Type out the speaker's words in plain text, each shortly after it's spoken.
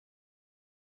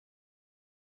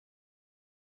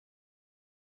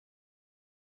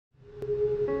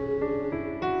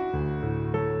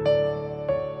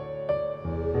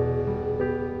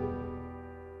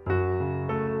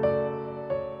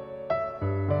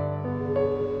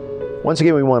Once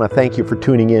again, we want to thank you for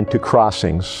tuning in to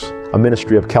Crossings, a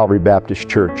ministry of Calvary Baptist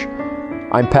Church.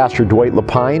 I'm Pastor Dwight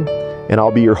Lapine, and I'll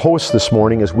be your host this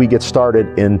morning as we get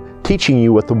started in teaching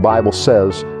you what the Bible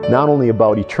says, not only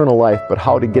about eternal life, but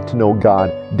how to get to know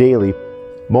God daily,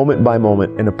 moment by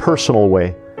moment, in a personal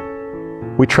way.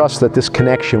 We trust that this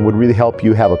connection would really help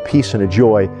you have a peace and a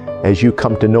joy as you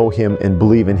come to know Him and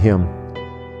believe in Him.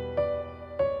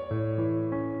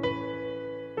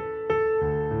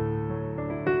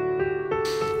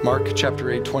 Mark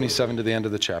chapter 8, 27 to the end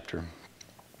of the chapter.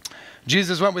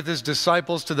 Jesus went with his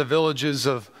disciples to the villages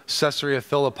of Caesarea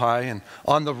Philippi, and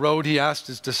on the road he asked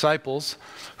his disciples,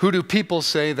 "Who do people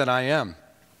say that I am?"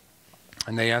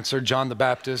 And they answered, "John the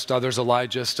Baptist, others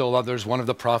Elijah, still others one of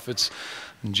the prophets."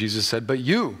 And Jesus said, "But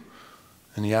you?"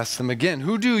 And he asked them again,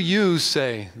 "Who do you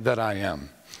say that I am?"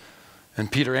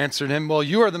 And Peter answered him, "Well,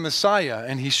 you are the Messiah."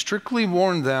 And he strictly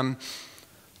warned them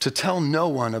to tell no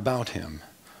one about him.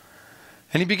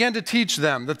 And he began to teach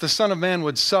them that the Son of Man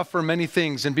would suffer many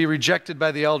things and be rejected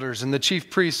by the elders and the chief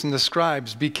priests and the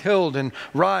scribes, be killed and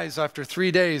rise after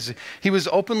 3 days. He was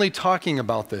openly talking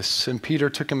about this, and Peter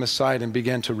took him aside and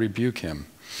began to rebuke him.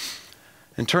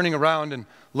 And turning around and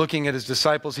looking at his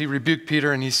disciples, he rebuked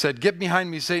Peter and he said, "Get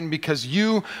behind me, Satan, because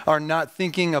you are not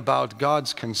thinking about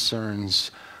God's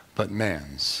concerns, but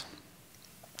man's."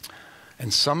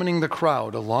 And summoning the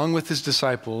crowd along with his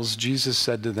disciples, Jesus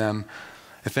said to them,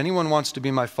 "If anyone wants to be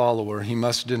my follower, he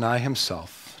must deny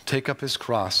himself, take up his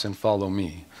cross, and follow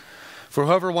me. For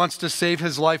whoever wants to save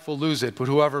his life will lose it, but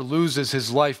whoever loses his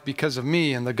life because of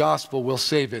me and the gospel will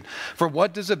save it. For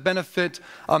what does it benefit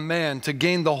a man to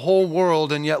gain the whole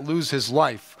world and yet lose his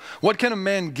life? What can a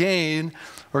man gain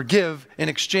or give in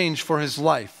exchange for his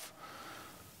life?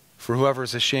 For whoever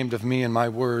is ashamed of me and my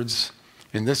words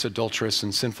in this adulterous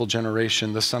and sinful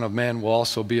generation, the Son of Man will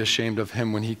also be ashamed of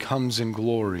him when he comes in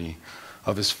glory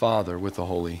of his Father with the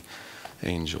holy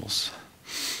angels."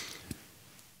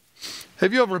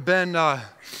 Have you ever been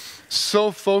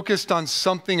so focused on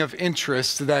something of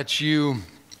interest that you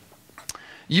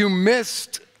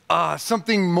missed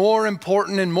something more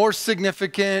important and more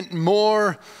significant,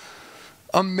 more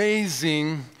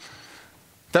amazing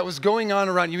that was going on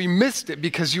around you? You missed it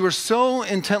because you were so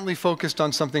intently focused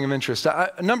on something of interest.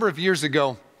 A number of years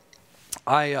ago,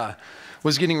 I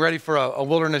was getting ready for a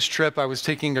wilderness trip. I was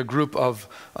taking a group of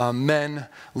men,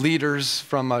 leaders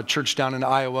from a church down in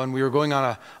Iowa, and we were going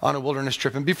on a wilderness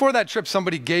trip. And before that trip,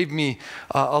 somebody gave me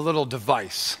a little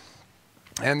device.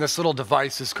 And this little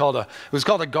device was called a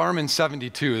Garmin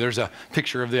 72. There's a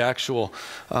picture of the actual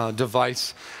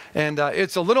device. And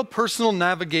it's a little personal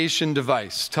navigation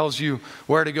device. Tells you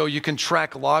where to go. You can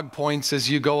track log points as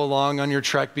you go along on your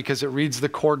trek because it reads the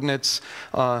coordinates.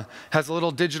 Has a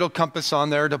little digital compass on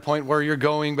there to point where you're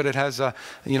going, but it has a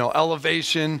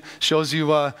elevation, shows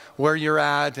you where you're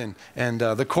at and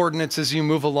the coordinates as you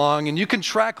move along. And you can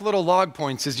track little log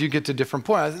points as you get to different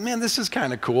points. I thought, man, this is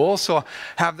kind of cool. So I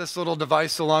have this little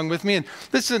device along with me. And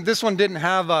this one doesn't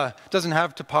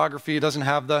have topography. It doesn't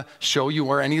have show you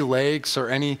where any lakes or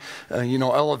any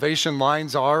elevation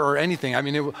lines are or anything. I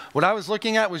mean, what I was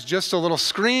looking at was just a little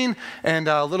screen and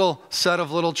a little set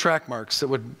of little track marks that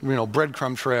would,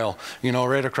 breadcrumb trail,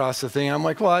 right across the thing. I'm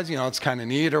like, well, it's kind of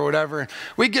neat or whatever.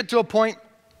 We get to a point,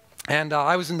 and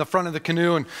I was in the front of the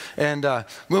canoe and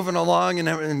moving along,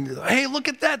 and hey, look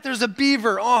at that! There's a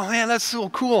beaver. Oh man, that's so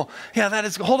cool. Yeah, that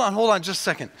is. Hold on, just a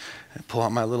second. I pull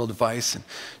out my little device and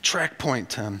track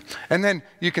point. And then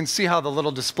you can see how the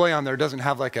little display on there doesn't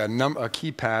have like a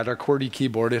keypad or QWERTY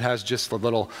keyboard. It has just the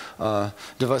little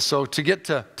device. So to get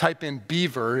to type in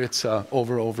beaver, it's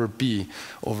over B,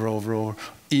 over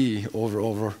E,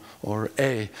 over or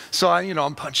A. So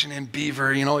I'm punching in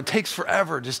beaver. It takes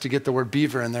forever just to get the word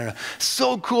beaver in there.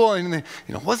 So cool. And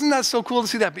wasn't that so cool to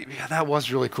see that beaver? Yeah, that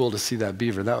was really cool to see that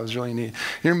beaver. That was really neat.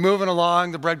 You're moving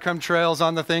along the breadcrumb trails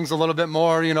on the things a little bit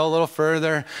more, a little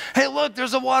further. Hey, look,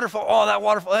 there's a waterfall. Oh, that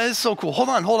waterfall, that is so cool. Hold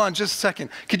on just a second.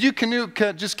 Could you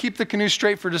just keep the canoe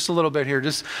straight for just a little bit here?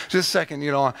 Just a second,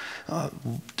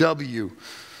 W.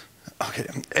 Okay,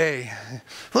 A.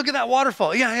 Look at that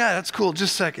waterfall. Yeah, that's cool.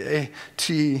 Just a second. A,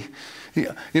 T.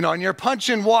 And you're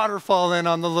punching waterfall then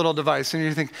on the little device, and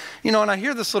you think, and I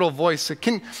hear this little voice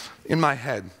in my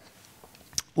head.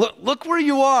 Look where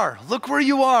you are. Look where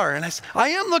you are. And I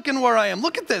am looking where I am.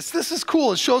 Look at this. This is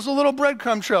cool. It shows a little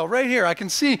breadcrumb trail right here. I can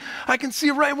see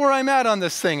right where I'm at on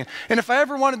this thing. And if I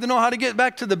ever wanted to know how to get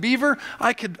back to the beaver,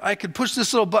 I could push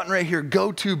this little button right here,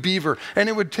 go to beaver, and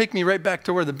it would take me right back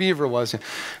to where the beaver was.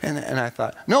 And I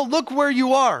thought, no, look where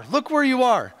you are. Look where you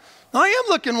are. I am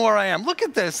looking where I am. Look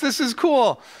at this. This is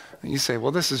cool. And you say,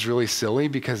 well, this is really silly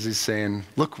because he's saying,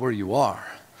 look where you are.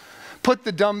 put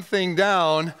the dumb thing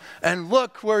down and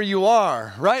look where you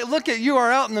are, right? Look at you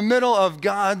are out in the middle of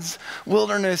God's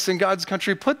wilderness and God's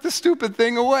country. Put the stupid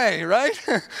thing away, right?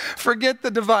 Forget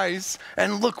the device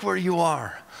and look where you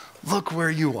are. Look where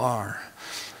you are.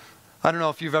 I don't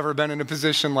know if you've ever been in a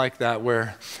position like that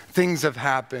where things have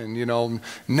happened. You know,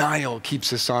 Niall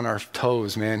keeps us on our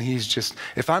toes, man. He's just,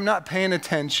 if I'm not paying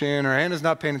attention or Anna's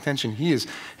not paying attention, he's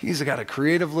got a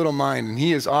creative little mind and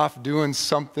he is off doing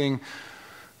something.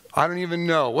 I don't even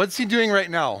know. What's he doing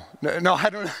right now? No, I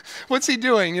don't know. What's he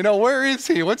doing? You know, where is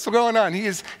he? What's going on? He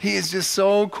is just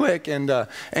so quick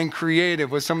and creative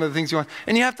with some of the things you want.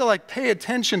 And you have to like pay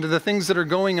attention to the things that are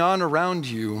going on around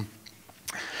you.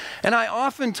 And I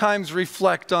oftentimes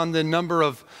reflect on the number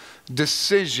of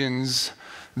decisions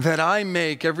that I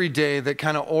make every day that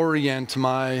kind of orient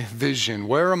my vision.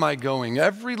 Where am I going?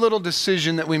 Every little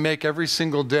decision that we make every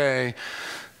single day,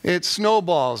 it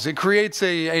snowballs. It creates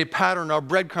a pattern, a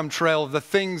breadcrumb trail of the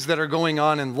things that are going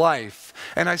on in life.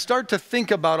 And I start to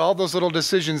think about all those little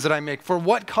decisions that I make. For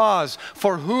what cause?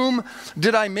 For whom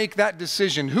did I make that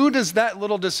decision? Who does that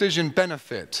little decision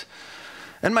benefit?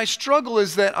 And my struggle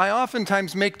is that I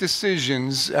oftentimes make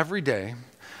decisions every day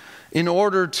in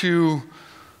order to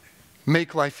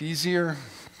make life easier.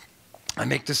 I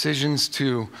make decisions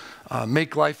to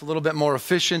make life a little bit more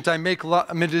efficient. I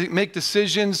make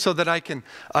decisions so that I can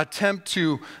attempt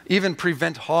to even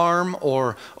prevent harm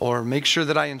or make sure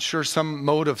that I ensure some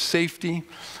mode of safety.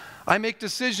 I make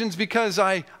decisions because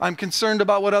I'm concerned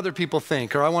about what other people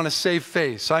think, or I want to save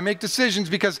face. I make decisions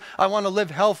because I want to live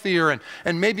healthier,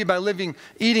 and maybe by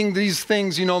eating these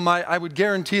things, you know, I would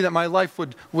guarantee that my life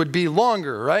would be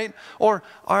longer, right? Or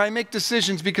I make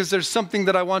decisions because there's something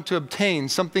that I want to obtain,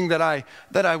 something that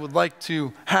I would like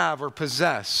to have or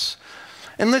possess.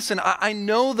 And listen, I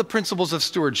know the principles of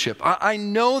stewardship. I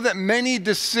know that many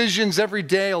decisions every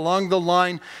day along the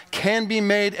line can be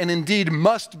made and indeed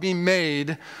must be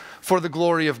made for the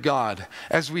glory of God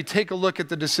as we take a look at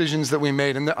the decisions that we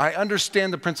made. And I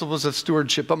understand the principles of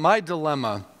stewardship, but my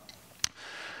dilemma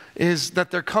is that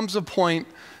there comes a point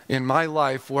in my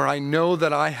life where I know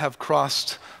that I have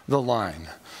crossed the line.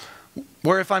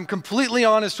 Where if I'm completely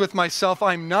honest with myself,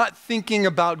 I'm not thinking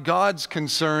about God's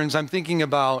concerns. I'm thinking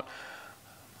about,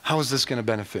 how is this going to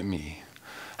benefit me?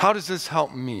 How does this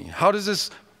help me? How does this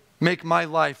make my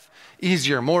life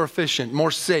easier, more efficient,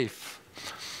 more safe?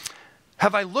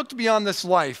 Have I looked beyond this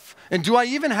life? And do I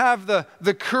even have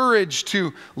the courage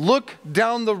to look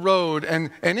down the road and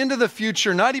into the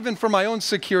future, not even for my own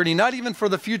security, not even for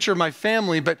the future of my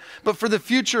family, but for the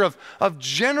future of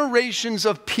generations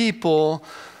of people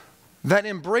that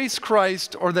embrace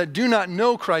Christ or that do not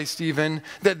know Christ even,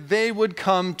 that they would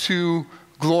come to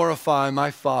glorify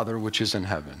my Father which is in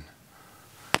heaven?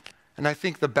 And I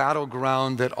think the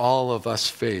battleground that all of us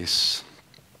face,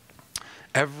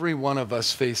 every one of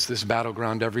us face this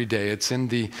battleground every day. It's in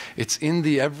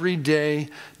the everyday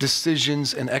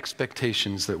decisions and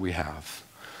expectations that we have.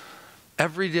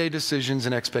 Everyday decisions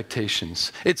and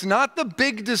expectations. It's not the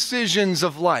big decisions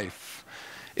of life.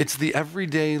 It's the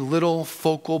everyday little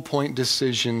focal point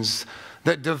decisions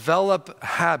that develop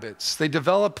habits. They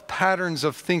develop patterns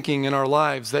of thinking in our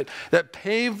lives that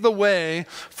pave the way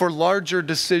for larger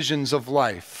decisions of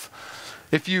life.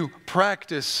 If you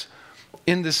practice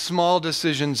in the small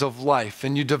decisions of life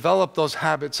and you develop those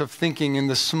habits of thinking in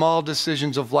the small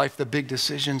decisions of life, the big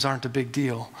decisions aren't a big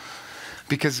deal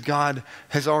because God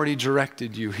has already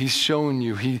directed you. He's shown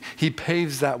you. He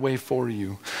paves that way for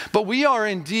you. But we are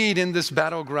indeed in this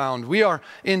battleground. We are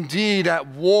indeed at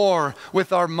war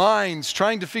with our minds,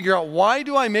 trying to figure out, why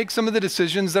do I make some of the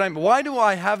decisions why do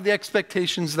I have the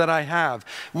expectations that I have?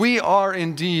 We are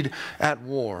indeed at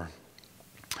war.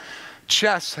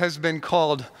 Chess has been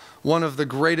called one of the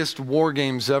greatest war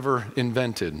games ever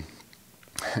invented.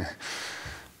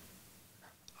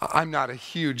 I'm not a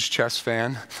huge chess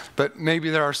fan, but maybe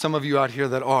there are some of you out here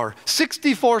that are.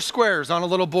 64 squares on a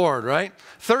little board, right?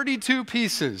 32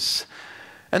 pieces.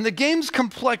 And the game's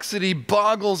complexity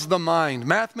boggles the mind.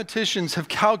 Mathematicians have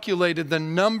calculated the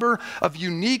number of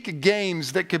unique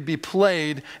games that could be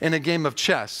played in a game of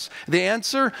chess. The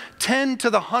answer, 10 to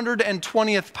the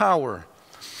 120th power.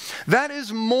 That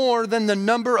is more than the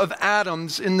number of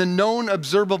atoms in the known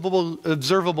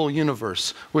observable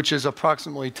universe, which is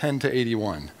approximately 10 to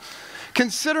 81.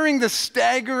 Considering the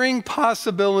staggering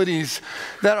possibilities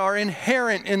that are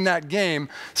inherent in that game,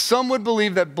 some would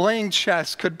believe that playing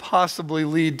chess could possibly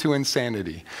lead to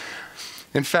insanity.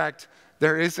 In fact,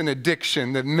 there is an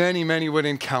addiction that many, many would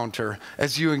encounter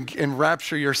as you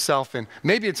enrapture yourself in.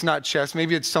 Maybe it's not chess,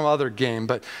 maybe it's some other game,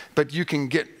 but you can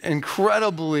get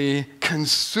incredibly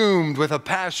consumed with a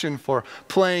passion for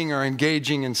playing or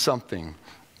engaging in something.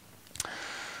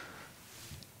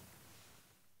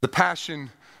 The passion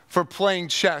for playing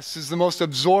chess is the most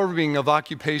absorbing of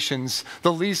occupations,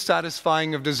 the least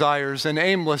satisfying of desires, an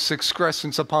aimless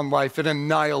excrescence upon life. It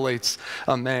annihilates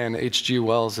a man. H.G.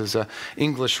 Wells is an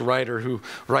English writer who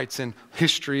writes in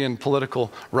history and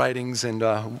political writings and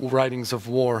writings of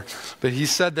war. But he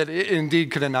said that it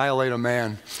indeed could annihilate a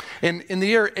man. In the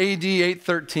year AD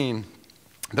 813,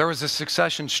 there was a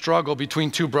succession struggle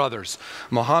between two brothers,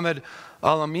 Muhammad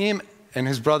al-Amim and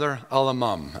his brother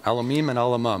Al-Imam. Al-Amim and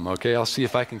Al-Imam, okay? I'll see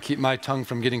if I can keep my tongue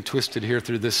from getting twisted here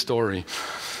through this story.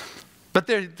 But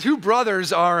the two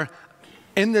brothers are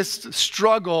in this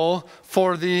struggle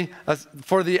for the Abbasid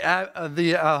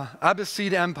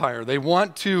Empire. They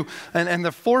want to, and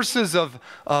the forces of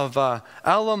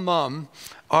Al-Imam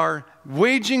are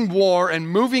waging war and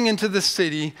moving into the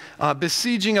city,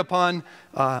 besieging upon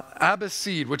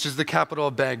Abbasid, which is the capital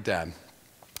of Baghdad.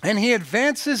 And he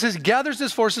gathers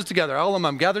his forces together.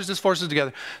 Al-Imam gathers his forces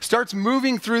together, starts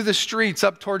moving through the streets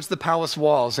up towards the palace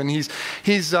walls. And he's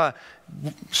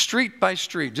street by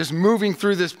street, just moving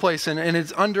through this place. And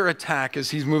it's under attack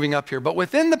as he's moving up here. But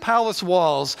within the palace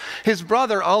walls, his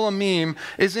brother Al-Amim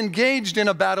is engaged in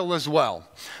a battle as well.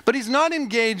 But he's not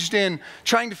engaged in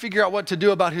trying to figure out what to do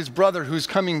about his brother who's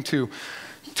coming to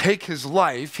take his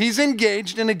life. He's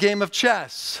engaged in a game of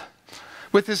chess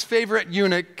with his favorite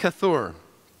eunuch, Cathur.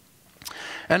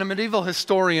 And a medieval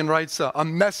historian writes, a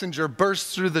messenger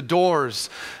bursts through the doors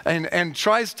and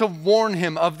tries to warn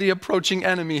him of the approaching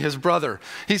enemy, his brother.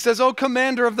 He says, "O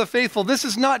commander of the faithful, this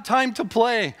is not time to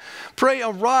play. Pray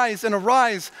arise and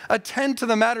arise, attend to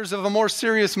the matters of a more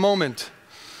serious moment."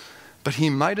 But he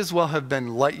might as well have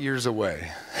been light years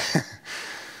away.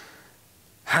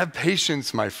 "Have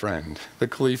patience, my friend," the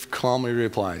caliph calmly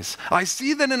replies. "I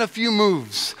see that in a few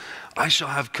moves, I shall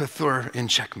have Cathur in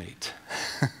checkmate."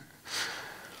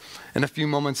 And a few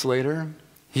moments later,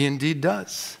 he indeed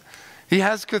does. He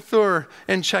has Cathur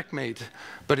in checkmate,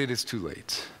 but it is too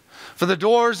late. For the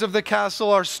doors of the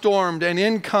castle are stormed, and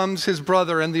in comes his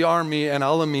brother and the army, and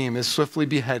Al-Amim is swiftly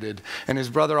beheaded, and his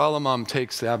brother Al-Imam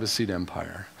takes the Abbasid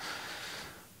Empire.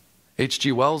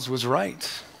 H.G. Wells was right.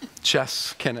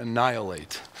 Chess can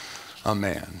annihilate a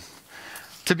man.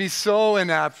 To be so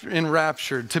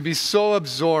enraptured, to be so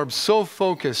absorbed, so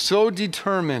focused, so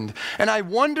determined. And I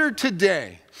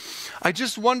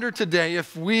just wonder today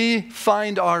if we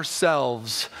find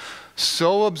ourselves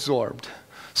so absorbed,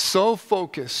 so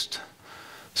focused,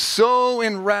 so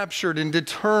enraptured and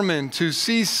determined to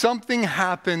see something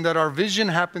happen that our vision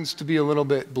happens to be a little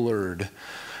bit blurred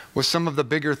with some of the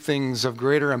bigger things of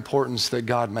greater importance that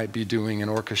God might be doing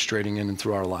and orchestrating in and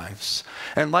through our lives.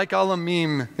 And like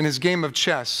Al-Amim in his game of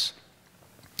chess,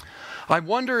 I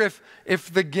wonder if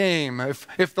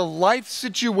the life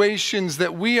situations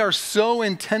that we are so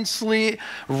intensely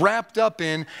wrapped up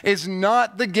in is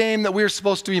not the game that we're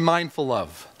supposed to be mindful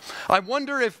of. I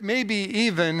wonder if maybe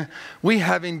even we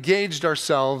have engaged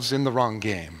ourselves in the wrong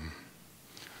game.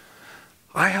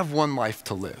 I have one life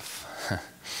to live.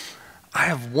 I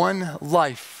have one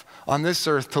life on this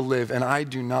earth to live, and I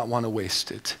do not want to waste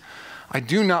it. I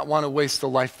do not want to waste the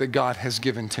life that God has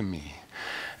given to me.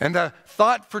 And the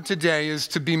thought for today is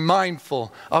to be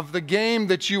mindful of the game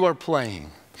that you are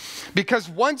playing. Because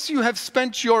once you have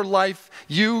spent your life,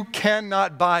 you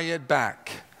cannot buy it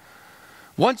back.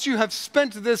 Once you have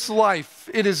spent this life,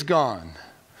 it is gone.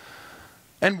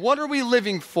 And what are we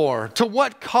living for? To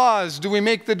what cause do we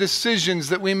make the decisions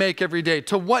that we make every day?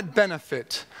 To what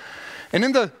benefit? And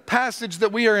in the passage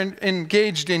that we are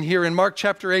engaged in here in Mark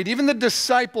chapter 8, even the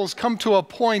disciples come to a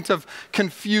point of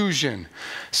confusion.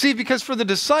 See, because for the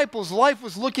disciples, life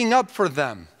was looking up for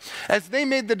them. As they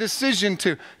made the decision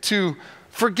to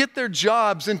forget their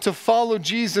jobs and to follow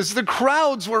Jesus, the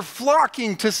crowds were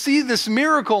flocking to see this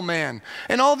miracle man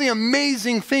and all the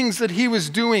amazing things that he was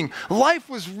doing. Life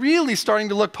was really starting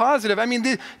to look positive. I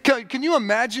mean, can you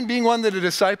imagine being one of the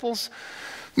disciples?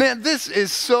 Man, this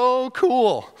is so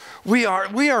cool. There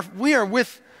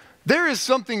is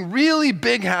something really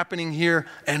big happening here,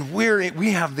 and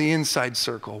we have the inside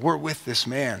circle. We're with this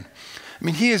man. I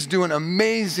mean, he is doing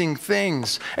amazing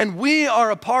things, and we are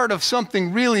a part of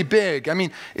something really big. I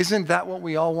mean, isn't that what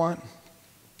we all want?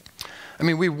 I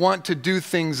mean, we want to do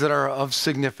things that are of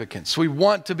significance. We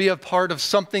want to be a part of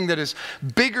something that is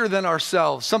bigger than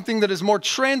ourselves, something that is more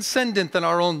transcendent than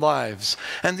our own lives.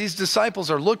 And these disciples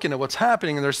are looking at what's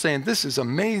happening and they're saying, this is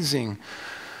amazing.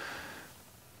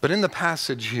 But in the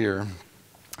passage here,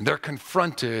 they're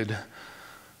confronted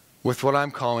with what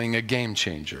I'm calling a game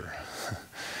changer.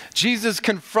 Jesus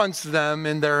confronts them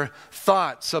in their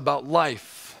thoughts about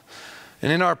life.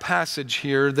 And in our passage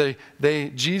here,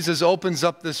 Jesus opens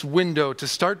up this window to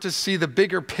start to see the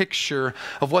bigger picture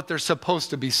of what they're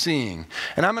supposed to be seeing.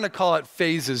 And I'm going to call it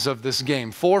phases of this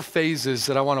game. 4 phases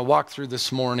that I want to walk through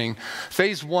this morning.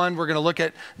 Phase 1, we're going to look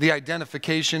at the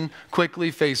identification quickly.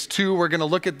 Phase 2, we're going to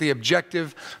look at the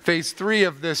objective. Phase 3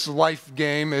 of this life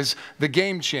game is the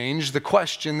game change, the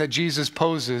question that Jesus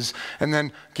poses. And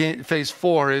then phase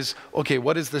 4 is, okay,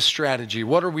 what is the strategy?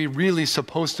 What are we really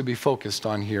supposed to be focused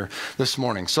on here this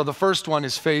morning? So the first one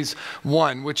is phase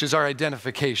 1, which is our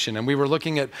identification. And we were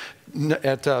looking at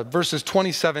verses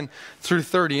 27 through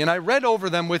 30. And I read over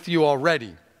them with you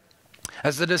already.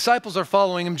 As the disciples are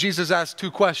following him, Jesus asked 2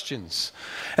 questions.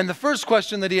 And the first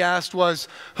question that he asked was,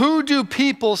 who do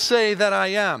people say that I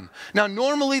am? Now,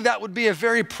 normally that would be a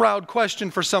very proud question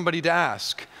for somebody to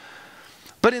ask.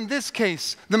 But in this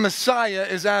case, the Messiah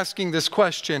is asking this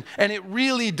question, and it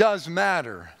really does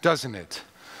matter, doesn't it?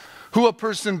 Who a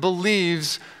person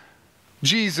believes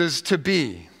Jesus to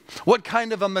be. What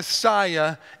kind of a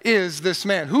Messiah is this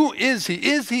man? Who is he?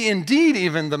 Is he indeed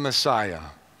even the Messiah?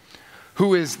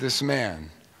 Who is this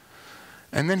man?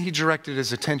 And then he directed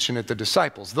his attention at the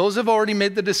disciples. Those have already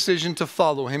made the decision to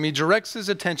follow him. He directs his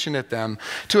attention at them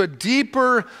to a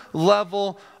deeper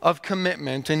level of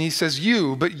commitment. And he says,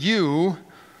 you, but you,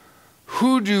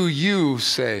 who do you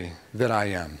say that I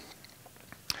am?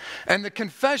 And the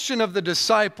confession of the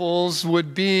disciples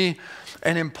would be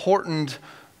an important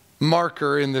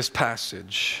marker in this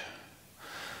passage.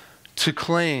 To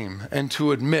claim and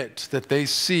to admit that they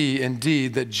see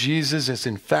indeed that Jesus is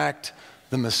in fact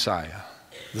the Messiah,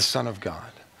 the Son of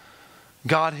God.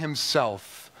 God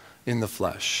himself in the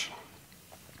flesh.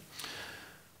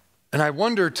 And I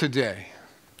wonder today,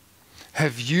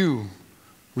 have you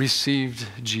received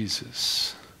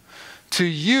Jesus? To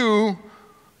you,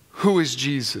 who is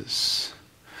Jesus?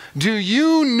 Do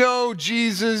you know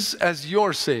Jesus as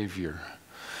your Savior?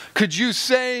 Could you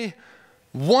say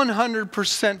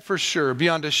 100% for sure,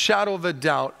 beyond a shadow of a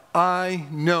doubt, I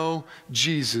know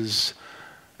Jesus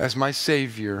as my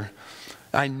Savior.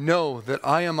 I know that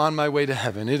I am on my way to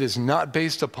heaven. It is not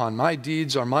based upon my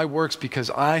deeds or my works, because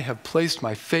I have placed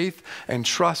my faith and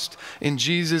trust in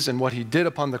Jesus and what he did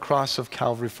upon the cross of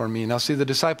Calvary for me. Now see, the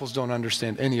disciples don't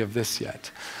understand any of this yet.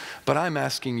 But I'm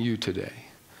asking you today,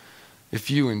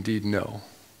 if you indeed know,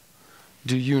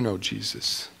 do you know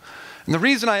Jesus? And the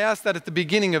reason I asked that at the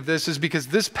beginning of this is because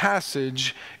this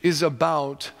passage is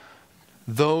about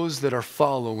those that are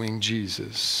following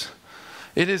Jesus.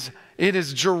 It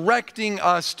is directing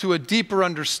us to a deeper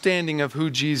understanding of who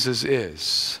Jesus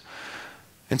is.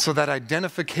 And so that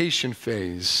identification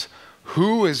phase,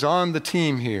 who is on the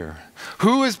team here?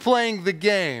 Who is playing the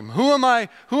game? Who am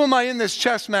I in this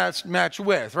chess match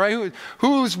with, right?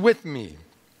 Who's with me?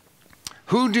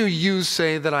 Who do you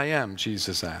say that I am?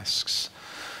 Jesus asks.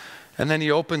 And then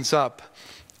he opens up,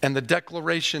 and the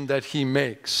declaration that he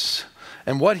makes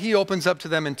and what he opens up to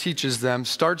them and teaches them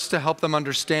starts to help them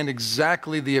understand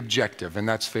exactly the objective, and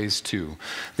that's phase 2.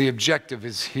 The objective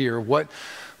is here. What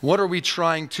are we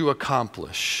trying to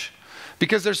accomplish?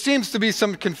 Because there seems to be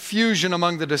some confusion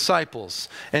among the disciples.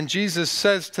 And Jesus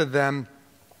says to them,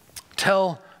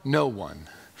 tell no one.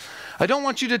 I don't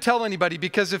want you to tell anybody,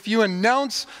 because if you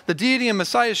announce the deity and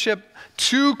messiahship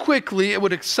too quickly, it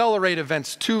would accelerate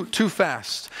events too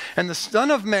fast. And the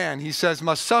Son of Man, he says,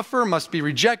 must suffer, must be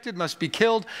rejected, must be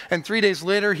killed, and 3 days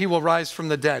later he will rise from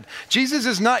the dead. Jesus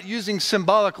is not using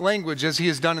symbolic language as he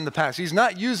has done in the past. He's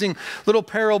not using little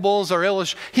parables or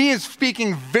illustrations. He is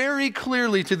speaking very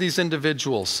clearly to these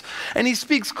individuals. And he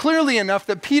speaks clearly enough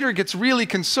that Peter gets really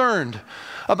concerned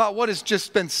about what has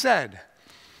just been said.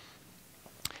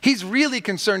 He's really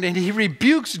concerned, and he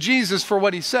rebukes Jesus for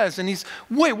what he says. And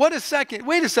wait a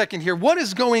second here. What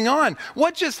is going on?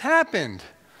 What just happened?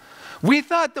 We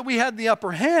thought that we had the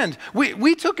upper hand.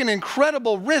 We took an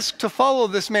incredible risk to follow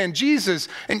this man, Jesus.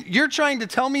 And you're trying to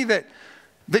tell me that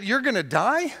you're going to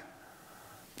die?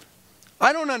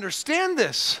 I don't understand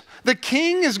this. The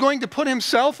king is going to put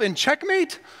himself in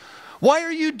checkmate? Why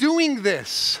are you doing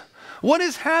this? What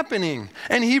is happening?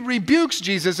 And he rebukes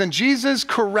Jesus, and Jesus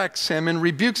corrects him and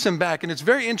rebukes him back. And it's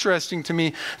very interesting to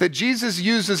me that Jesus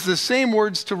uses the same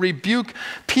words to rebuke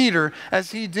Peter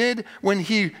as he did when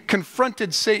he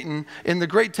confronted Satan in the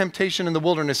great temptation in the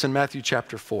wilderness in Matthew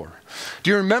chapter 4.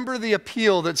 Do you remember the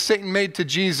appeal that Satan made to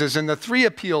Jesus, and the 3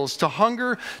 appeals: to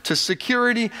hunger, to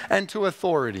security, and to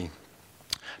authority?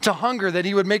 To hunger, that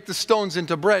he would make the stones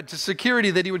into bread. To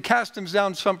security, that he would cast him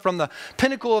down from the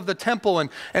pinnacle of the temple and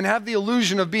have the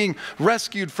illusion of being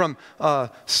rescued from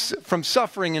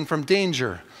suffering and from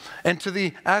danger. And to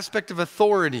the aspect of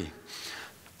authority,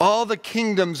 all the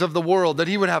kingdoms of the world, that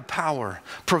he would have power,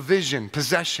 provision,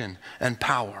 possession, and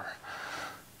power.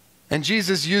 And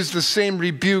Jesus used the same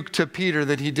rebuke to Peter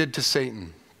that he did to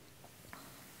Satan.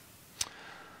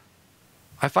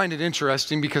 I find it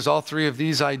interesting because all three of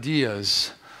these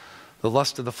ideas, the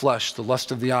lust of the flesh, the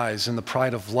lust of the eyes, and the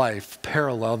pride of life,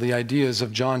 parallel the ideas of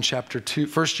 1 John chapter 2,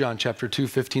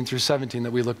 15 through 17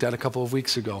 that we looked at a couple of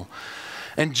weeks ago.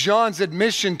 And John's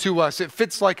admission to us, it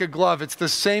fits like a glove. It's the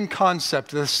same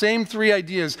concept, the same three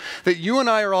ideas that you and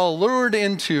I are all lured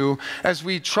into as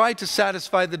we try to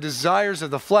satisfy the desires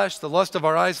of the flesh, the lust of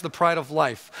our eyes, the pride of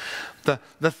life.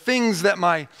 The things that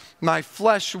my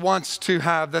flesh wants to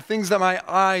have, the things that my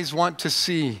eyes want to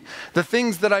see, the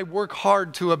things that I work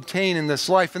hard to obtain in this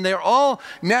life. And they are all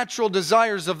natural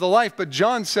desires of the life. But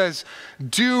John says,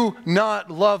 do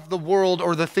not love the world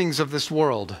or the things of this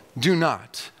world. Do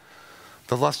not.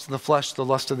 The lust of the flesh, the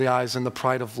lust of the eyes, and the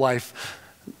pride of life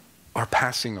are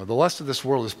passing. The lust of this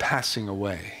world is passing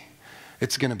away.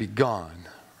 It's going to be gone,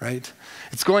 right?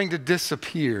 It's going to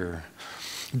disappear.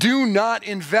 Do not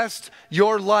invest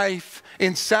your life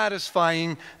in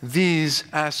satisfying these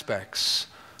aspects.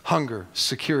 Hunger,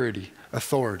 security,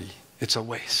 authority. It's a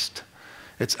waste.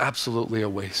 It's absolutely a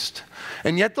waste.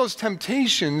 And yet those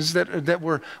temptations that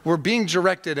we're being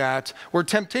directed at were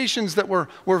temptations that were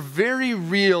very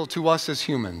real to us as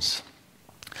humans.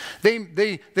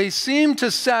 They seem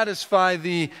to satisfy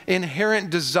the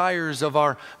inherent desires of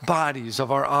our bodies,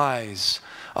 of our eyes,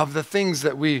 of the things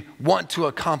that we want to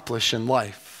accomplish in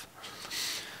life.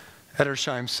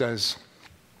 Edersheim says,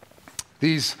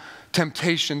 these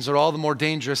temptations are all the more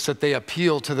dangerous that they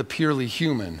appeal to the purely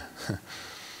human.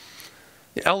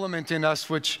 The element in us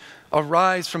which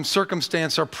arise from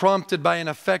circumstance are prompted by an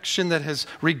affection that has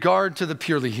regard to the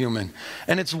purely human.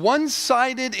 And its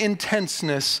one-sided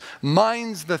intenseness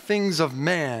minds the things of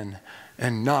man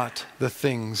and not the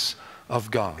things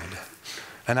of God.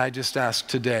 And I just ask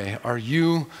today, are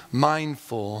you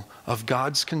mindful of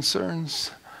God's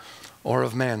concerns or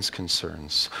of man's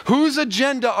concerns? Whose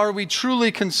agenda are we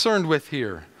truly concerned with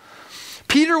here?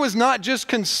 Peter was not just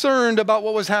concerned about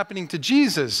what was happening to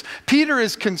Jesus. Peter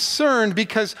is concerned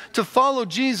because to follow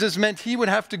Jesus meant he would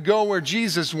have to go where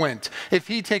Jesus went. If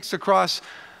Jesus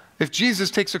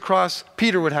takes a cross,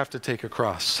 Peter would have to take a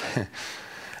cross.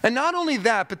 And not only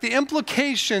that, but the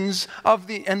implications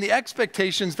and the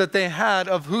expectations that they had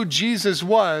of who Jesus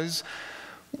was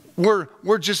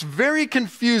were just very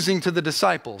confusing to the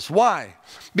disciples. Why?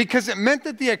 Because it meant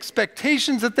that the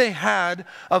expectations that they had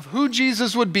of who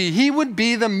Jesus would be, he would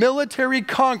be the military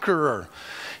conqueror.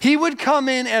 He would come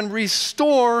in and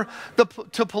restore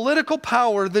to political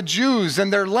power the Jews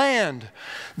and their land.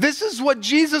 This is what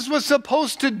Jesus was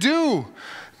supposed to do.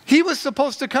 He was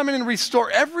supposed to come in and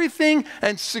restore everything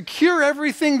and secure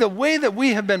everything the way that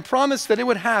we have been promised that it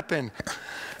would happen.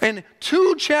 And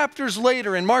 2 chapters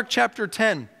later, in Mark chapter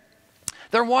 10,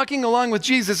 they're walking along with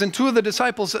Jesus, and 2 of the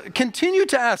disciples continue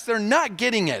to ask. They're not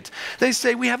getting it. They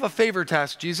say, we have a favor to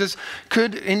ask, Jesus.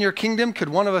 In your kingdom, could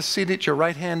one of us sit at your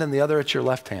right hand and the other at your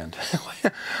left hand?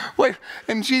 Wait.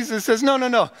 And Jesus says,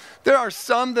 no. There are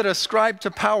some that ascribe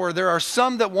to power. There are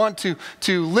some that want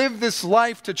to live this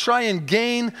life to try and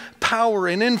gain power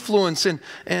and influence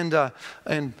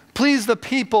and please the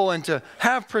people and to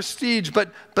have prestige,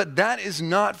 but that is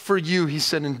not for you, he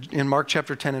said in Mark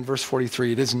chapter 10 and verse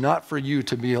 43. It is not for you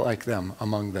to be like them,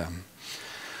 among them.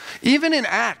 Even in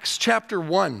Acts chapter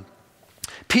 1,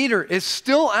 Peter is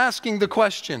still asking the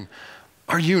question,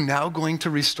 are you now going to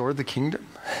restore the kingdom?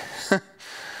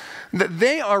 That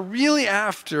they are really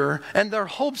after, and their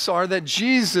hopes are that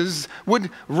Jesus would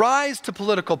rise to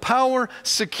political power,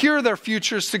 secure their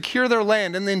future, secure their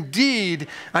land. And indeed,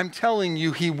 I'm telling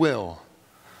you, he will.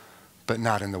 But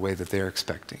not in the way that they're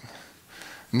expecting.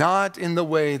 Not in the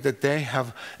way that they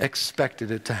have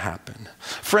expected it to happen.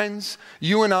 Friends,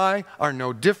 you and I are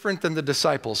no different than the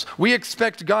disciples. We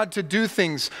expect God to do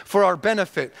things for our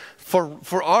benefit,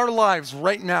 for our lives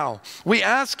right now. We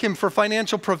ask him for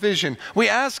financial provision. We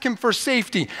ask him for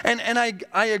safety. And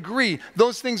I agree,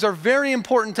 those things are very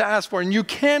important to ask for. And you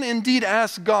can indeed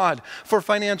ask God for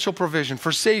financial provision,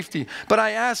 for safety. But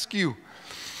I ask you,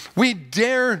 we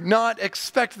dare not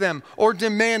expect them or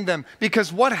demand them,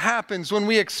 because what happens when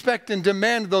we expect and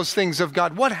demand those things of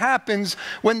God? What happens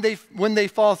when they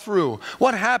fall through?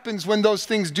 What happens when those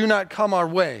things do not come our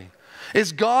way?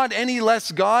 Is God any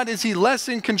less God? Is he less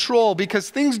in control because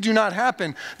things do not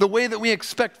happen the way that we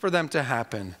expect for them to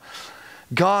happen?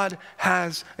 God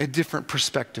has a different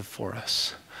perspective for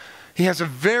us. He has a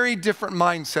very different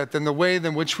mindset than the way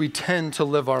in which we tend to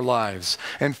live our lives.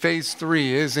 And phase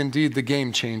 3 is indeed the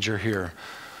game changer here.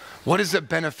 What does it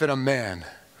benefit a man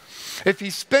if he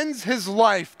spends his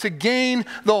life to gain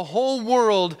the whole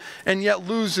world and yet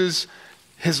loses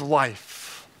his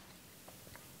life?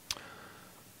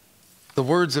 The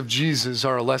words of Jesus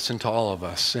are a lesson to all of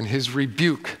us, and his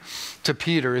rebuke to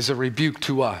Peter is a rebuke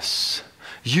to us.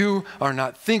 You are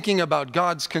not thinking about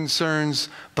God's concerns,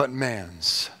 but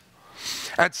man's.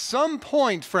 At some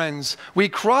point, friends, we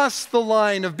cross the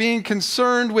line of being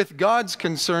concerned with God's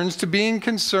concerns to being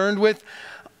concerned with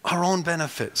our own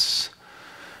benefits.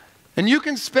 And you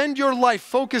can spend your life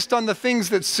focused on the things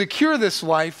that secure this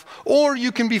life, or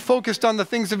you can be focused on the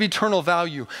things of eternal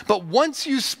value. But once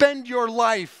you spend your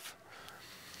life,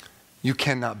 you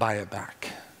cannot buy it back.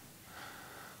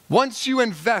 Once you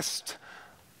invest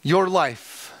your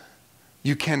life,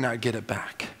 you cannot get it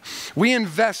back. We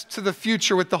invest to the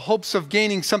future with the hopes of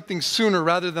gaining something sooner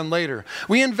rather than later.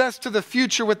 We invest to the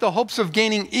future with the hopes of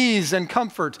gaining ease and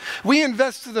comfort. We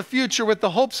invest to the future with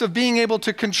the hopes of being able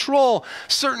to control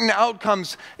certain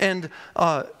outcomes and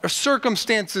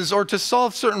circumstances, or to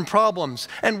solve certain problems.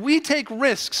 And we take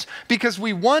risks because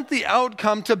we want the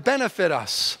outcome to benefit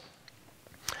us.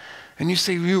 And you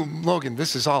say, Logan,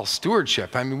 this is all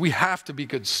stewardship. I mean, we have to be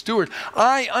good stewards.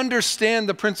 I understand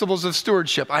the principles of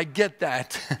stewardship. I get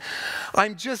that.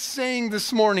 I'm just saying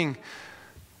this morning,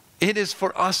 it is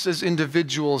for us as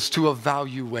individuals to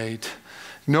evaluate.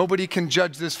 Nobody can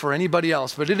judge this for anybody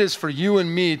else, but it is for you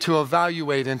and me to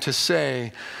evaluate and to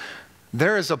say,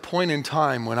 there is a point in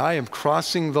time when I am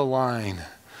crossing the line,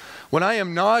 when I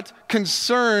am not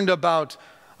concerned about,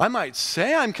 I might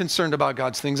say I'm concerned about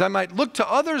God's things. I might look to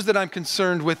others that I'm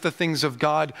concerned with the things of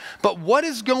God. But what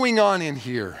is going on in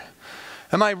here?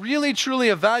 Am I really, truly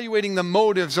evaluating the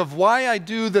motives of why I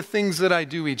do the things that I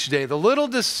do each day? The little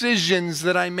decisions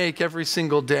that I make every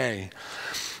single day.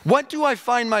 What do I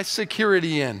find my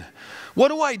security in? What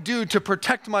do I do to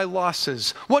protect my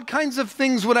losses? What kinds of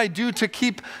things would I do to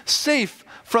keep safe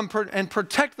and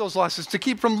protect those losses, to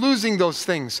keep from losing those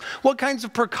things? What kinds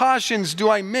of precautions do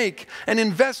I make and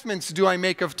investments do I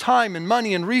make of time and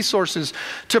money and resources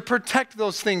to protect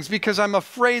those things, because I'm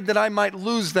afraid that I might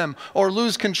lose them or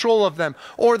lose control of them,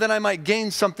 or that I might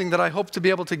gain something that I hope to be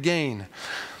able to gain?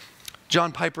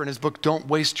 John Piper, in his book, Don't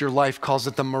Waste Your Life, calls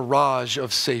it the mirage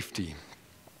of safety.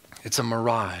 It's a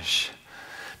mirage.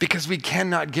 Because we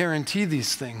cannot guarantee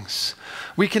these things.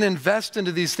 We can invest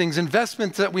into these things,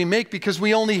 investments that we make because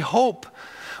we only hope.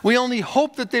 We only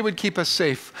hope that they would keep us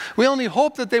safe. We only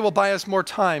hope that they will buy us more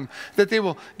time, that they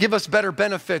will give us better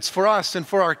benefits for us and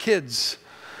for our kids.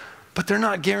 But they're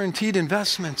not guaranteed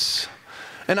investments.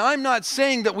 And I'm not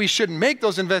saying that we shouldn't make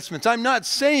those investments. I'm not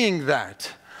saying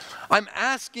that. I'm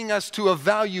asking us to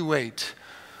evaluate,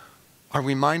 are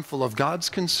we mindful of God's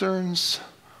concerns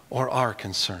or our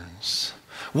concerns?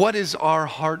 What is our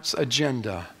heart's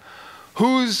agenda?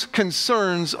 Whose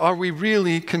concerns are we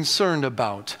really concerned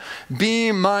about?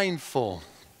 Be mindful.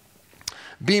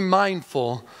 Be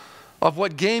mindful of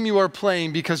what game you are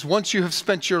playing, because once you have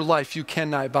spent your life, you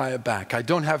cannot buy it back. I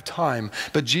don't have time,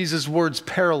 but Jesus' words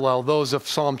parallel those of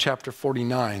Psalm chapter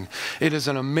 49. It is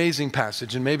an amazing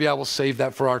passage, and maybe I will save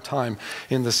that for our time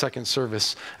in the second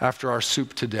service after our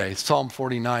soup today. Psalm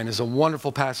 49 is a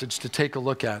wonderful passage to take a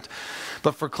look at.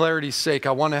 But for clarity's sake,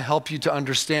 I want to help you to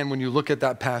understand when you look at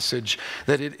that passage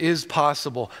that it is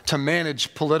possible to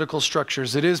manage political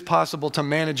structures. It is possible to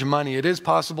manage money. It is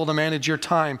possible to manage your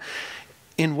time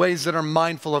in ways that are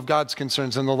mindful of God's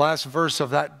concerns. And the last verse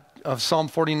of Psalm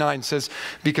 49 says,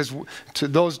 because to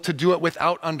those to do it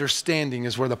without understanding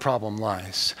is where the problem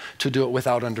lies. To do it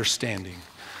without understanding.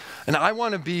 And I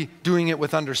want to be doing it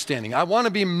with understanding. I want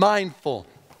to be mindful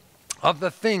of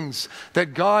the things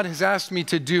that God has asked me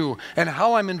to do and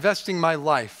how I'm investing my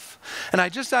life. And I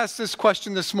just asked this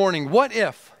question this morning: what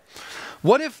if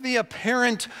the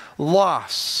apparent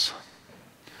loss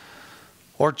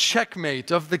or checkmate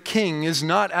of the king is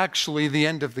not actually the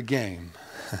end of the game?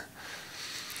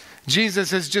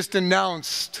 Jesus has just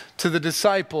announced to the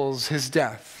disciples his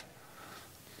death.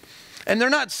 And they're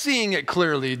not seeing it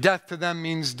clearly. Death to them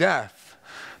means death.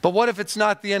 But what if it's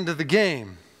not the end of the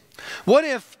game? What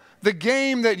if the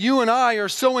game that you and I are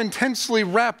so intensely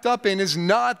wrapped up in is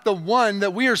not the one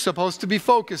that we are supposed to be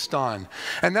focused on?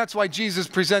 And that's why Jesus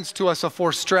presents to us a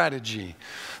fourth strategy.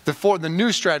 The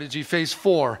new strategy, phase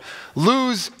 4,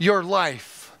 lose your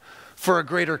life for a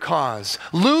greater cause.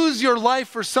 Lose your life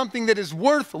for something that is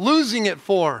worth losing it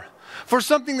for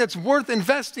something that's worth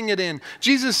investing it in.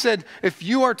 Jesus said, if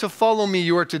you are to follow me,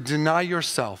 you are to deny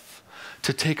yourself,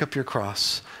 to take up your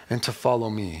cross and to follow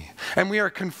me. And we are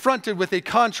confronted with a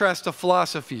contrast of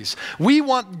philosophies. We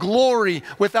want glory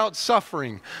without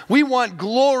suffering. We want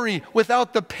glory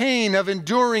without the pain of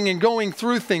enduring and going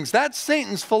through things. That's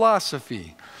Satan's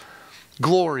philosophy.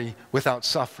 Glory without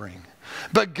suffering.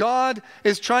 But God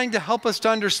is trying to help us to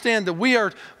understand that we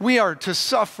are to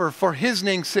suffer for His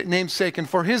name's sake and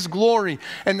for His glory,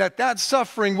 and that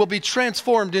suffering will be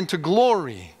transformed into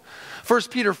glory. 1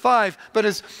 Peter 5, but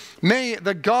as may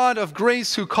the God of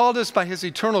grace who called us by His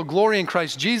eternal glory in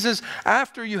Christ Jesus,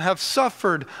 after you have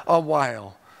suffered a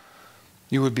while,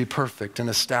 you would be perfect and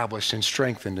established and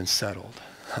strengthened and settled.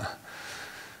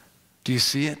 Do you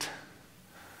see it?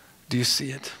 Do you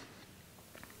see it?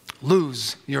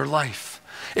 Lose your life.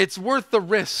 It's worth the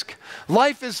risk.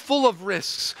 Life is full of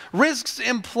risks. Risks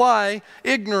imply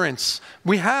ignorance.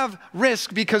 We have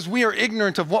risk because we are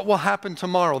ignorant of what will happen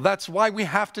tomorrow. That's why we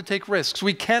have to take risks.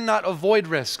 We cannot avoid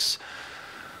risks.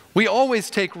 We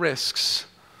always take risks.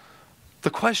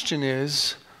 The question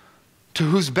is, to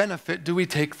whose benefit do we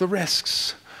take the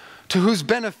risks? To whose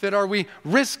benefit are we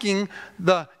risking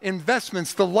the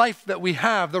investments, the life that we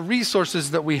have, the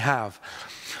resources that we have?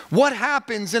 What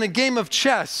happens in a game of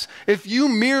chess if you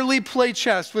merely play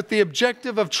chess with the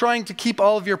objective of trying to keep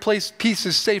all of your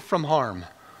pieces safe from harm?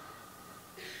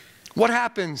 What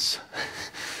happens?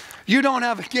 You don't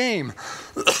have a game.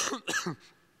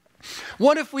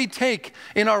 What if we take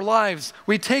in our lives,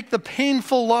 we take the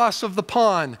painful loss of the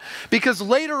pawn, because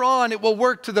later on it will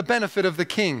work to the benefit of the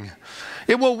king.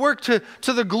 It will work to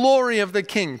the glory of the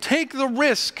king. Take the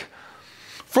risk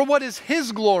for what is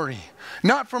His glory,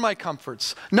 not for my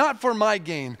comforts, not for my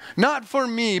gain, not for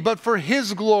me, but for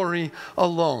His glory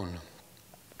alone.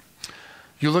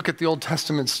 You look at the Old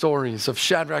Testament stories of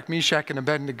Shadrach, Meshach, and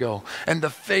Abednego, and the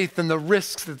faith and the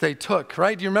risks that they took,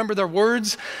 right? Do you remember their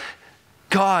words?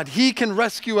 God, He can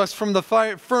rescue us from the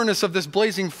furnace of this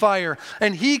blazing fire,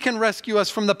 and He can rescue us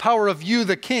from the power of you,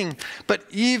 the king. But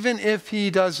even if He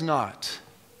does not,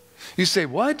 you say,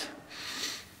 what?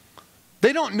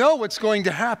 They don't know what's going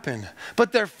to happen,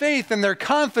 but their faith and their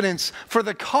confidence for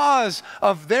the cause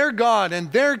of their God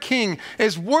and their King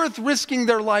is worth risking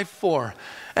their life for.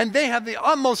 And they have the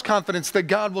utmost confidence that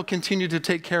God will continue to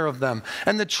take care of them.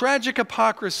 And the tragic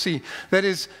hypocrisy that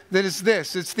is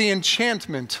this, it's the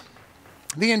enchantment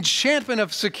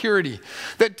of security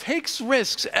that takes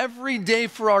risks every day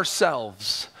for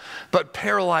ourselves, but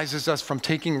paralyzes us from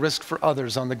taking risk for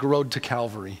others on the road to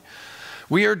Calvary.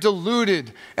 We are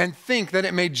deluded and think that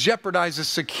it may jeopardize a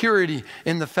security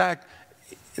in the fact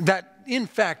that in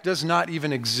fact does not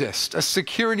even exist, a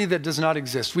security that does not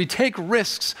exist. We take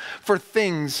risks for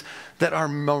things that are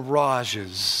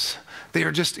mirages. They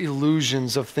are just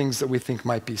illusions of things that we think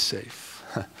might be safe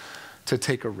to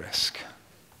take a risk.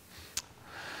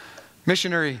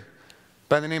 Missionary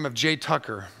by the name of J.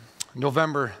 Tucker,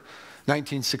 November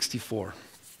 1964.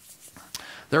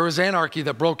 There was anarchy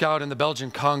that broke out in the Belgian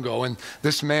Congo, and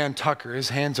this man, Tucker, his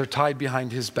hands are tied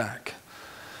behind his back.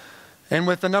 And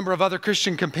with a number of other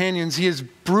Christian companions, he is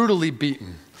brutally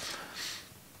beaten.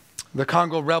 The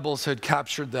Congo rebels had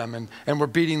captured them and were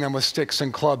beating them with sticks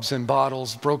and clubs and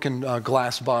bottles, broken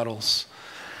glass bottles.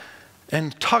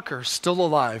 And Tucker, still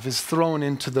alive, is thrown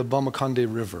into the Bamakonde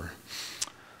River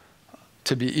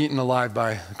to be eaten alive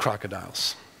by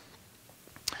crocodiles.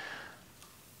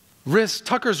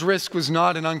 Tucker's risk was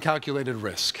not an uncalculated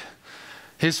risk.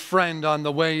 His friend on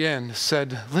the way in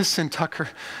said, listen, Tucker,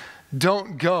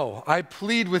 don't go. I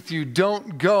plead with you,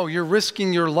 don't go. You're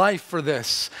risking your life for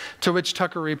this. To which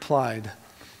Tucker replied,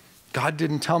 God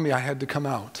didn't tell me I had to come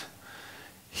out.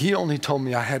 He only told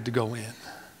me I had to go in.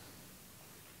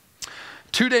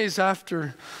 2 days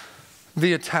after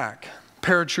the attack,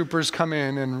 paratroopers come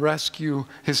in and rescue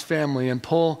his family and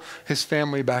pull his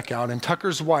family back out. And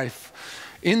Tucker's wife,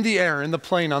 in the air, in the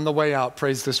plane on the way out,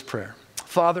 prays this prayer.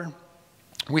 Father,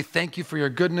 we thank you for your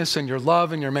goodness and your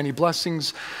love and your many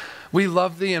blessings. We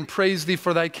love thee and praise thee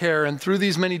for thy care. And through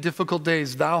these many difficult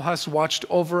days, thou hast watched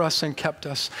over us and kept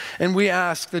us. And we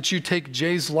ask that you take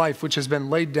Jay's life, which has been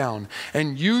laid down,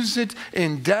 and use it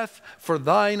in death for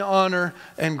thine honor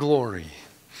and glory.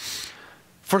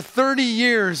 For 30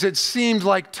 years, it seemed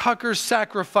like Tucker's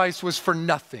sacrifice was for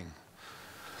nothing.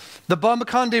 The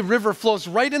Bamakonde River flows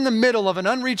right in the middle of an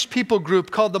unreached people group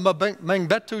called the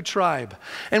Mangbetu tribe.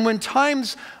 And when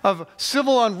times of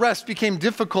civil unrest became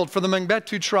difficult for the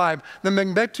Mangbetu tribe, the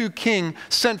Mangbetu king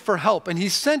sent for help. And he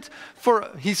sent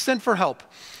for help,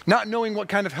 not knowing what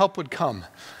kind of help would come.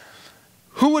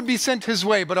 Who would be sent his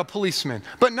way but a policeman?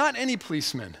 But not any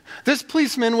policeman. This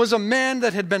policeman was a man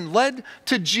that had been led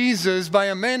to Jesus by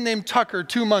a man named Tucker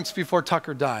 2 months before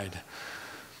Tucker died.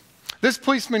 This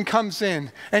policeman comes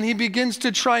in and he begins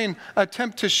to try and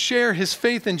attempt to share his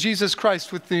faith in Jesus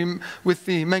Christ with the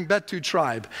Mangbetu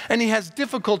tribe. And he has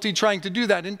difficulty trying to do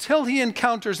that until he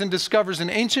encounters and discovers an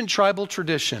ancient tribal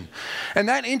tradition. And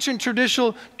that ancient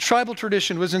tribal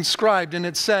tradition was inscribed, and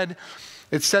it said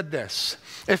this: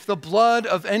 if the blood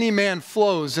of any man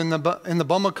flows in the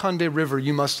Bomakonde River,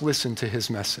 you must listen to his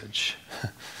message.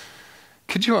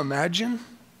 Could you imagine?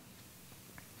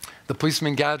 The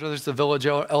policeman gathers the village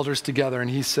elders together and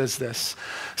he says this: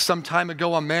 some time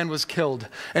ago a man was killed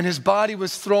and his body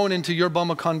was thrown into your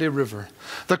Bomakonde River.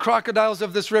 The crocodiles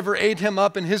of this river ate him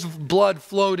up and his blood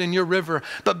flowed in your river.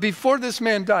 But before this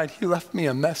man died, he left me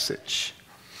a message.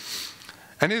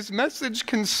 And his message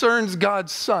concerns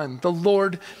God's Son, the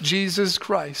Lord Jesus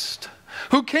Christ,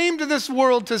 who came to this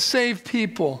world to save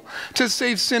people, to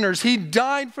save sinners. He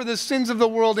died for the sins of the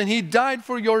world, and he died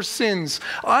for your sins.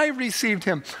 I received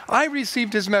him. I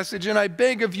received his message, and I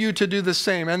beg of you to do the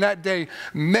same. And that day,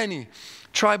 many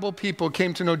tribal people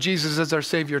came to know Jesus as our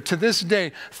Savior. To this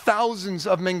day, thousands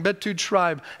of Mangbetu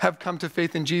tribe have come to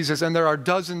faith in Jesus, and there are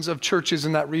dozens of churches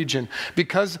in that region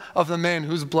because of the man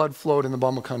whose blood flowed in the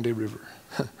Bomakonde River.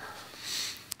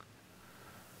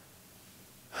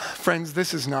 Friends,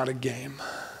 this is not a game.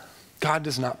 God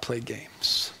does not play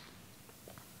games.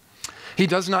 He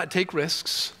does not take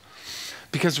risks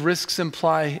because risks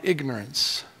imply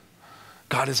ignorance.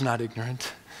 God is not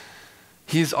ignorant.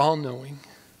 He is all-knowing.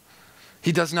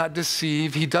 He does not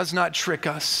deceive. He does not trick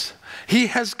us. He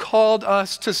has called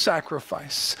us to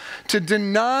sacrifice, to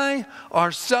deny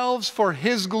ourselves for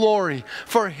his glory,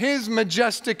 for his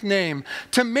majestic name,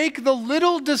 to make the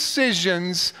little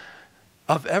decisions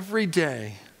of every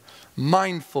day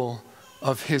mindful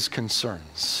of his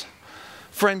concerns.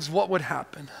 Friends, what would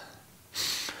happen?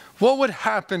 What would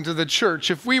happen to the church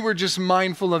if we were just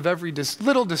mindful of every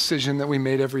little decision that we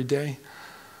made every day?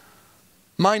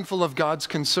 Mindful of God's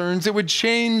concerns. It would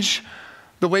change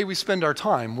the way we spend our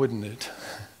time, wouldn't it?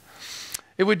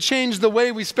 It would change the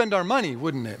way we spend our money,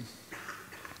 wouldn't it?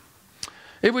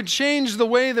 It would change the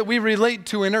way that we relate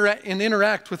to and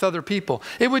interact with other people.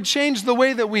 It would change the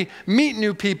way that we meet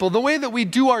new people, the way that we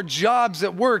do our jobs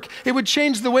at work. It would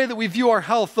change the way that we view our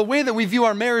health, the way that we view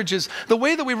our marriages, the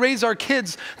way that we raise our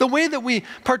kids, the way that we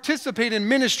participate in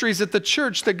ministries at the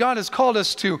church that God has called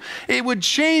us to. It would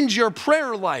change your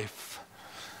prayer life.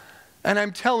 And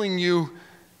I'm telling you,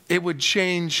 it would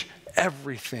change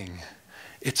everything.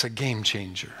 It's a game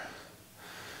changer.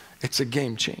 It's a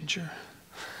game changer.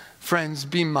 Friends,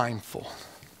 be mindful.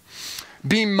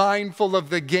 Be mindful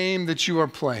of the game that you are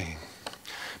playing,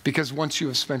 because once you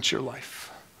have spent your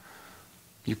life,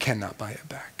 you cannot buy it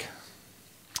back.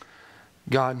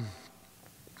 God,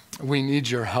 we need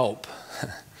your help.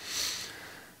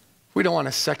 We don't want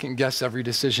to second guess every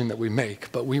decision that we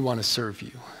make, but we want to serve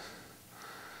you.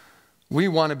 We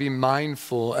want to be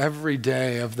mindful every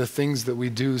day of the things that we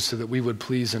do so that we would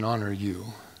please and honor you.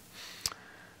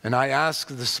 And I ask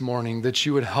this morning that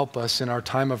you would help us in our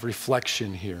time of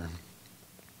reflection here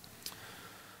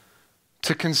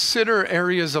to consider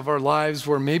areas of our lives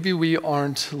where maybe we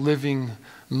aren't living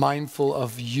mindful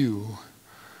of you.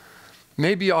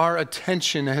 Maybe our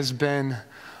attention has been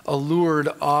allured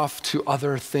off to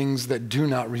other things that do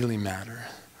not really matter.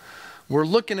 We're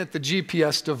looking at the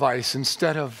GPS device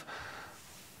instead of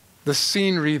the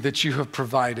scenery that you have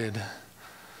provided.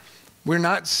 We're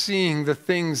not seeing the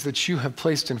things that you have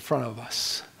placed in front of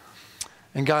us.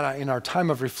 And God, in our time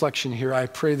of reflection here, I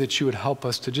pray that you would help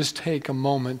us to just take a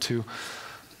moment to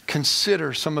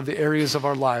consider some of the areas of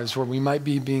our lives where we might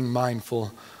be being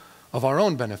mindful of our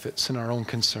own benefits and our own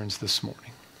concerns this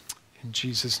morning. In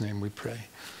Jesus' name we pray.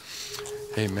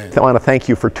 Amen. I want to thank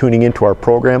you for tuning into our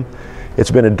program.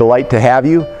 It's been a delight to have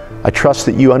you. I trust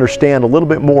that you understand a little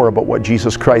bit more about what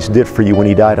Jesus Christ did for you when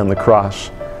he died on the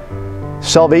cross.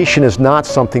 Salvation is not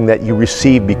something that you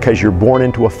receive because you're born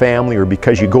into a family or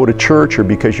because you go to church or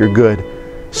because you're good.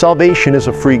 Salvation is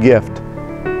a free gift,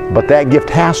 but that gift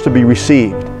has to be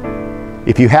received.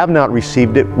 If you have not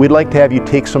received it, we'd like to have you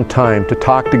take some time to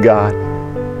talk to God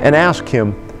and ask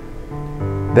him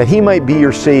that he might be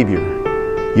your Savior.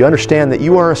 You understand that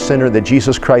you are a sinner, that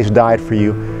Jesus Christ died for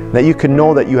you, that you can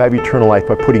know that you have eternal life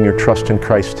by putting your trust in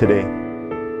Christ today.